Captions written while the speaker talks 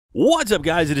What's up,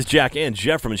 guys? It is Jack and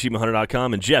Jeff from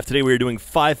AchievementHunter.com. And Jeff, today we are doing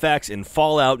 5 facts in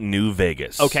Fallout New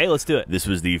Vegas. Okay, let's do it. This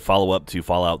was the follow-up to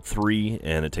Fallout 3,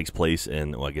 and it takes place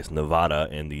in, well, I guess, Nevada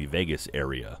and the Vegas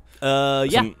area.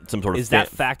 Yeah. Some sort of is that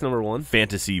fact number one?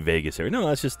 Fantasy Vegas area. No,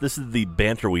 this is the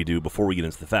banter we do before we get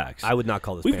into the facts. I would not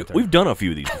call this banter. We've done a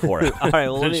few of these before. All right,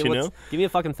 well, Didn't you know? Give me a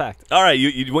fucking fact. All right,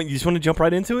 you just want to jump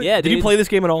right into it? Yeah, Did you play this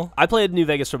game at all? I played New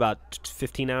Vegas for about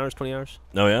 15 hours, 20 hours.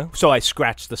 Oh, yeah? So I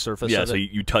scratched the surface Yeah, of so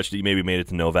it. you touched it, you maybe made it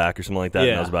to Novak or something like that, and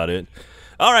Yeah. that was about it.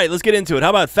 All right, let's get into it. How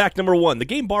about fact number one? The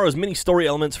game borrows many story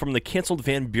elements from the canceled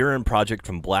Van Buren project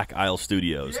from Black Isle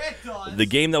Studios. Yeah, it does. The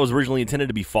game that was originally intended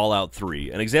to be Fallout 3.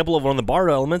 An example of one of the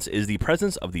borrowed elements is the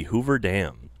presence of the Hoover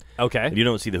Dam. Okay. And you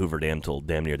don't see the Hoover Dam till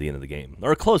damn near the end of the game,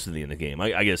 or close to the end of the game,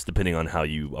 I guess, depending on how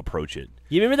you approach it.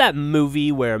 You remember that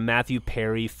movie where Matthew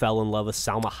Perry fell in love with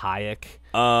Salma Hayek?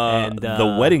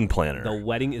 The Wedding Planner. The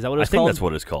Wedding, is that what it's I called? think that's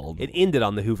what it's called. It ended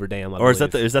on the Hoover Dam, I or is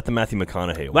believe. that the Matthew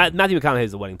McConaughey one? Matthew McConaughey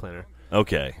is the Wedding Planner.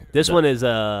 Okay. This one is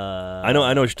I know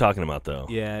what you're talking about, though.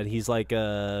 Yeah, and he's like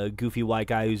a goofy white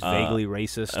guy who's vaguely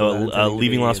racist.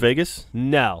 Leaving Las Vegas?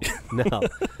 No,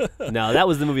 no, that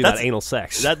was the movie about anal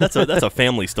sex. That's a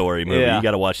family story movie. Yeah. You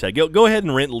got to watch that. Go ahead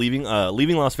and rent Leaving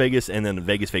Las Vegas and then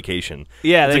Vegas Vacation.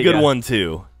 Yeah, it's there a you good go. one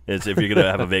too. It's if you're gonna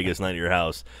have a Vegas night at your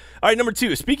house. All right, number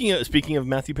two. Speaking of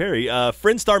Matthew Perry,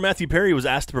 Friend star Matthew Perry was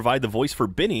asked to provide the voice for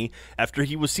Benny after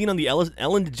he was seen on the Ellen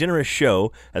DeGeneres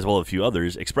show, as well as a few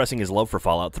others, expressing his love for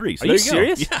Fallout 3. So Are there you go.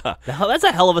 serious? Yeah. That's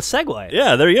a hell of a segue.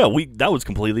 Yeah, there you go. That was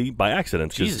completely by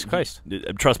accident. Jesus Christ.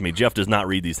 Trust me, Jeff does not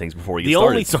read these things before he gets The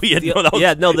started. only- So he had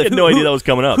the- no idea that was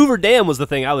coming up. Hoover Dam was the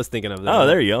thing I was thinking of. Oh,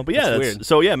 there you go. But yeah, That's weird.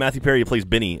 so yeah, Matthew Perry plays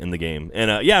Benny in the game,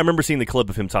 and yeah, I remember seeing the clip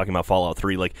of him talking about Fallout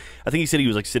 3. Like, I think he said he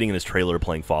was like sitting in his trailer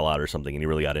playing Fallout or something, and he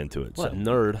really got into it. What so a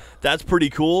nerd. That's pretty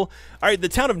cool. All right, the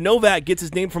town of Novak gets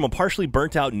its name from a partially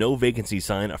burnt out no vacancy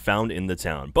sign found in the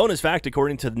town. Bonus fact,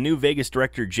 according to the New Vegas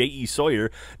director J.E.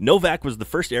 Sawyer, Novak was the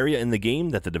first area in the game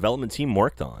that the development team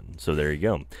worked on. So there you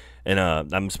go. And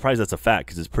I'm surprised that's a fact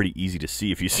because it's pretty easy to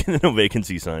see if you see the no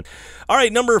vacancy sign. All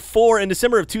right, number 4. In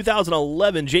December of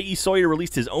 2011, J.E. Sawyer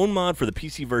released his own mod for the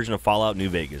PC version of Fallout New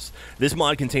Vegas. This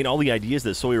mod contained all the ideas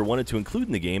that Sawyer wanted to include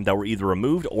in the game that were either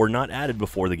removed or not added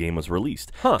before the game was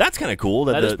released. Huh. That's kind of cool.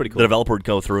 That is pretty cool. The developer would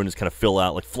go through and just kind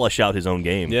of flush out his own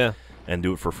game. Yeah. And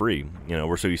do it for free. You know,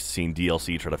 we're so used to seeing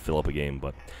DLC try to fill up a game,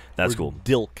 but that's cool.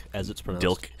 Dilk, as it's pronounced.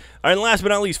 Dilk. All right, and last but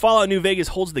not least, Fallout New Vegas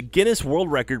holds the Guinness World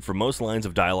Record for most lines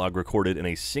of dialogue recorded in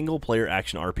a single-player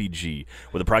action RPG,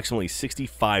 with approximately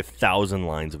 65,000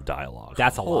 lines of dialogue.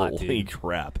 That's a lot, Holy dude.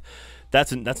 crap.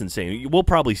 That's insane. We'll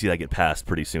probably see that get passed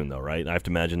pretty soon, though, right? I have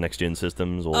to imagine next-gen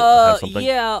systems will have something.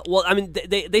 Yeah. Well, I mean,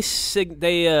 they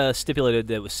stipulated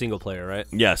that it was single player, right?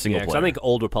 Yeah, single 'cause player. I think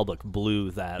Old Republic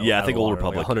blew that. Yeah, I out think of the Old water,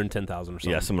 Republic- like 110,000 or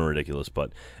something. Yeah, something ridiculous.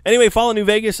 But anyway, Fallout New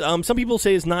Vegas. Some people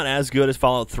say it's not as good as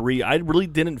Fallout 3. I really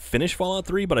didn't finish Fallout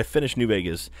 3, but I finished New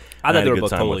Vegas. I and thought had they a were good both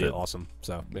time with totally it. awesome.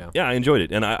 So yeah. Yeah, I enjoyed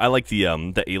it, and I like the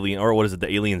alien, or what is it,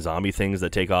 the alien zombie things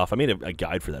that take off. I made a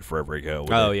guide for that forever ago.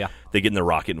 where Oh, they- yeah. they get in the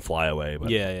rocket and fly away. But.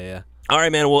 Yeah. All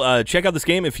right, man. Well, check out this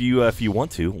game if you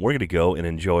want to. We're gonna go and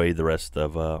enjoy the rest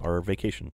of our vacation.